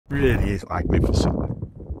Really is magnificent.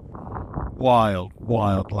 Wild,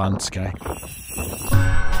 wild landscape.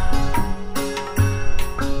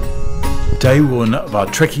 Day one of our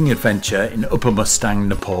trekking adventure in Upper Mustang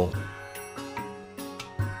Nepal.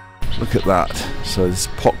 Look at that. So this is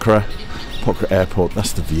Pokhara Airport.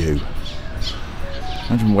 That's the view.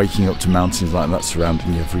 Imagine waking up to mountains like that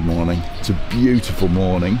surrounding you every morning. It's a beautiful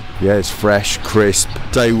morning. Yeah, it's fresh, crisp.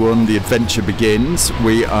 Day one, the adventure begins.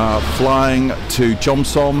 We are flying to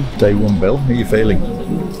Jomsom. Day one, Bill. How are you feeling?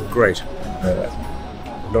 Great.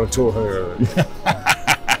 Don't talk.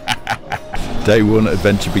 Day one,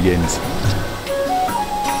 adventure begins.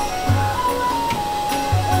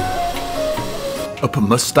 Upper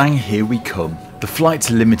Mustang, here we come. The flights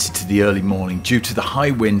are limited to the early morning due to the high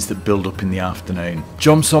winds that build up in the afternoon.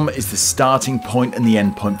 Jomsom is the starting point and the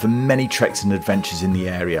end point for many treks and adventures in the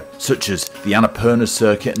area, such as the Annapurna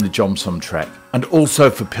circuit and the Jomsom trek, and also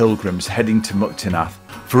for pilgrims heading to Muktinath.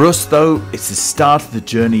 For us though, it's the start of the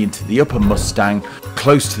journey into the Upper Mustang,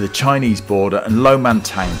 close to the Chinese border and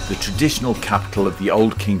Lomantang, the traditional capital of the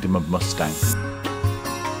old kingdom of Mustang.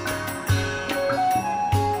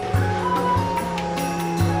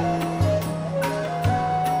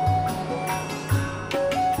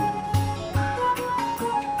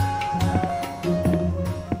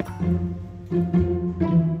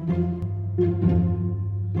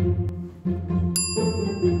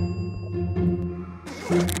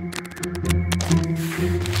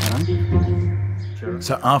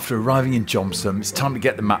 So after arriving in Jomsom, it's time to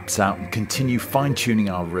get the maps out and continue fine-tuning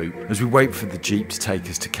our route as we wait for the jeep to take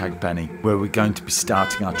us to Kagbeni, where we're going to be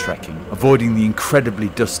starting our trekking, avoiding the incredibly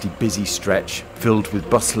dusty, busy stretch filled with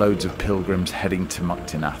busloads of pilgrims heading to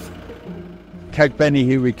Muktinath. Kagbeni,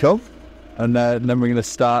 here we come, and then we're going to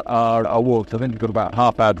start our walk. I think we've got about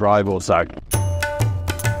half-hour drive or so.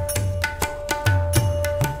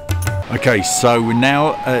 Okay, so we're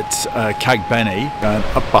now at Kagbeni, and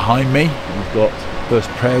up behind me we've got first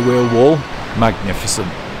prayer wheel wall. Magnificent.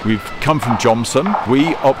 We've come from Jomsom.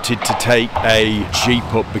 We opted to take a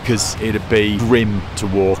jeep up because it'd be grim to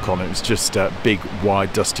walk on. It was just a big,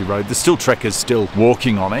 wide, dusty road. There's still trekkers still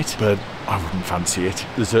walking on it, but I wouldn't fancy it.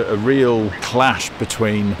 There's a real clash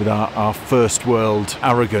between with our first world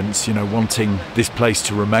arrogance, you know, wanting this place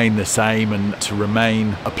to remain the same and to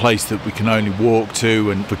remain a place that we can only walk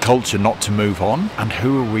to and the culture not to move on. And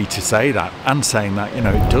who are we to say that? And saying that, you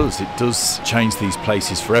know, it does change these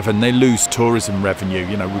places forever, and they lose tourism revenue,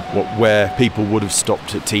 you know, where people would have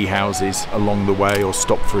stopped at tea houses along the way or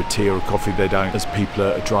stopped for a tea or a coffee, they don't, as people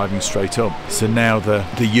are driving straight up. So now the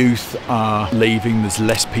youth are leaving, there's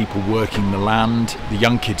less people working the land, the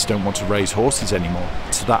young kids don't want to raise horses anymore.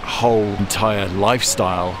 So that whole entire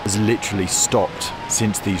lifestyle has literally stopped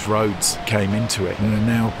since these roads came into it. And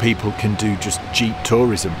now people can do just jeep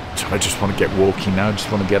tourism. So I just want to get walking now, I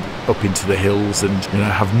just want to get up into the hills and, you know,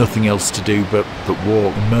 have nothing else to do but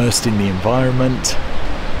walk, immersed in the environment,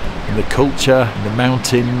 in the culture, in the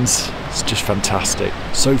mountains. It's just fantastic.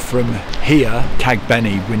 So from here,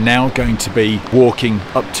 Kagbeni, we're now going to be walking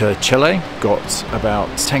up to Chele. Got about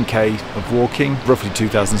 10k of walking, roughly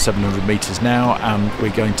 2,700 meters now, and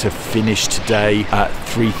we're going to finish today at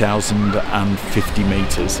 3,050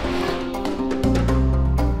 meters.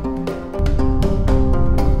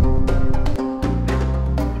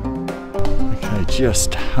 Okay,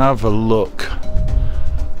 just have a look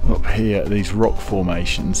up here at these rock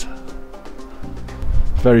formations.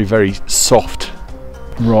 Very, very soft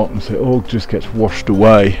rock, so it all just gets washed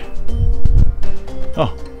away.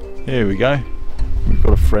 Oh, here we go. We've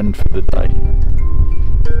got a friend for the day.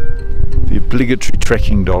 The obligatory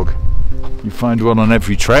trekking dog. You find one on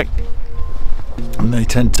every trek, and they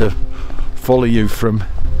tend to follow you from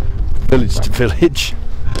village to village,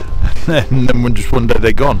 and then just one day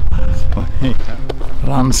they're gone. The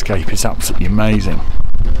landscape is absolutely amazing.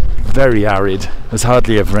 Very arid. There's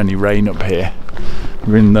hardly ever any rain up here.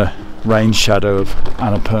 We're in the rain shadow of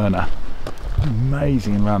Annapurna.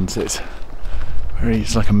 Amazing landscape.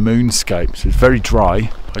 It's like a moonscape, so it's very dry.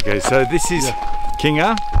 Okay, so this is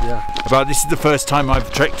Kinga. Yeah. This is the first time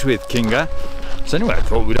I've trekked with Kinga. So anyway, I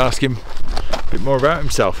thought we'd ask him a bit more about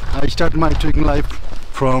himself. I started my trekking life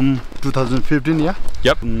from 2015. Yeah.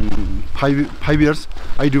 Yep. 5 years.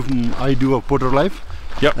 I do a porter life.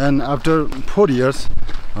 Yep. And after 4 years,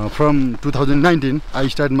 from 2019, I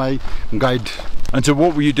started my guide. And so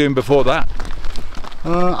what were you doing before that?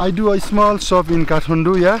 I do a small shop in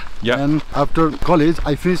Kathmandu, yeah. Yeah. And after college,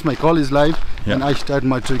 I finished my college life, and I started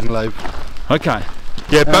my trekking life. Okay.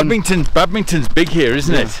 Yeah, badminton's big here,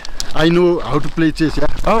 isn't it? I know how to play chess, yeah.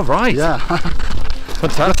 Oh, right. Yeah.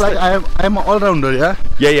 Fantastic. Just like I'm an all-rounder, yeah.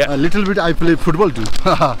 Yeah, yeah. A little bit I play football too.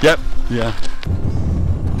 Yep. Yeah.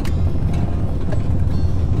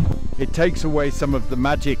 It takes away some of the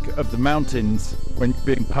magic of the mountains when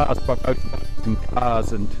you're being passed by motorbikes and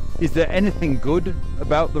cars. And is there anything good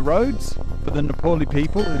about the roads for the Nepali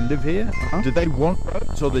people who live here? Do they want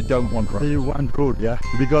roads or they don't want roads? They want road, yeah,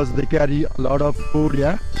 because they carry a lot of food,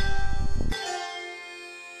 yeah.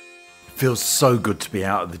 Feels so good to be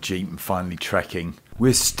out of the Jeep and finally trekking.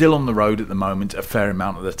 We're still on the road at the moment a fair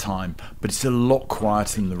amount of the time, but it's a lot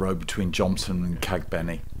quieter than the road between Jomsom and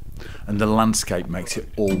Kagbeni, and the landscape makes it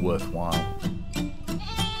all worthwhile.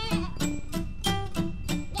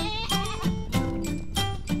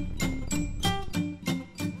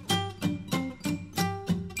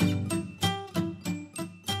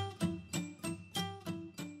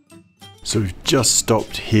 So we've just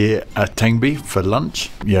stopped here at Tengbi for lunch.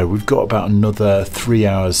 Yeah, we've got about another 3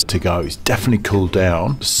 hours to go. It's definitely cooled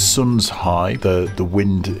down. The sun's high. The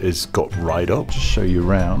wind has got right up. Just show you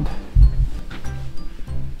around.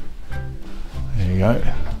 There you go.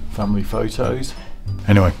 Family photos.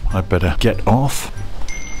 Anyway, I better get off.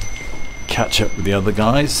 Catch up with the other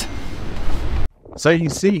guys. So you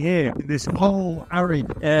see here, this whole arid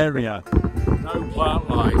area, no plant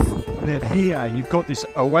life. And then here you've got this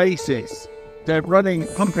oasis. They're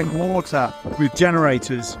pumping water with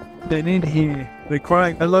generators. Then in here, they're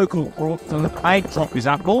growing a local crop. So the main crop is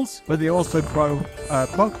apples, but they also grow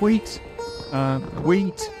buckwheat,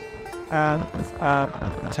 wheat, and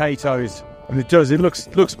potatoes. And it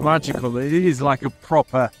looks magical. It is like a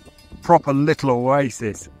proper little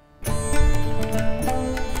oasis.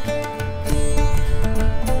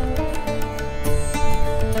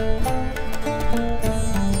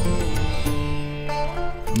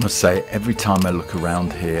 I must say, every time I look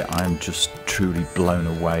around here, I am just truly blown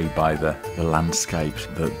away by the landscape,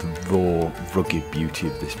 the raw, rugged beauty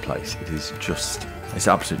of this place. It's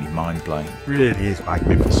absolutely mind-blowing. Really is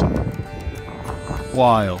magnificent.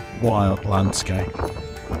 Wild landscape.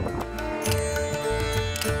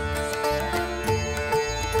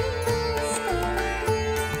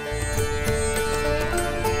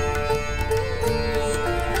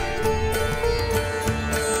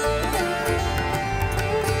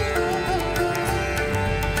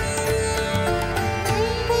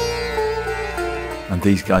 And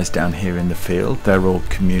these guys down here in the field, they're all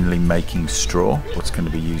communally making straw, what's going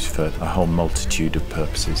to be used for a whole multitude of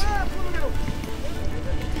purposes.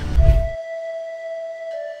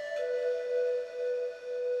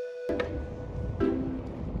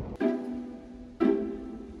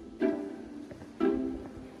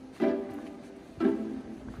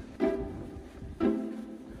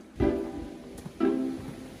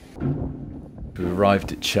 We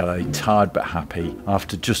arrived at Chele, tired but happy,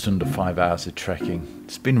 after just under 5 hours of trekking.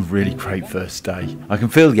 It's been a really great first day. I can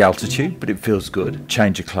feel the altitude, but it feels good.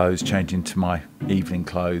 Change of clothes, change into my evening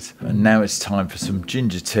clothes. And now it's time for some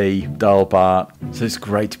ginger tea, dal bhat. So it's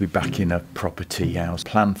great to be back in a proper tea house.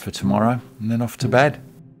 Plan for tomorrow, and then off to bed.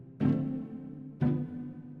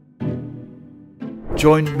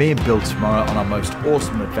 Join me and Bill tomorrow on our most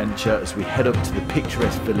awesome adventure as we head up to the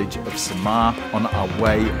picturesque village of Samar on our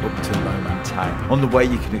way up to Lomantang. On the way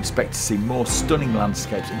you can expect to see more stunning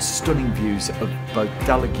landscapes and stunning views of both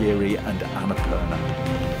Dhaulagiri and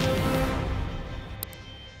Annapurna.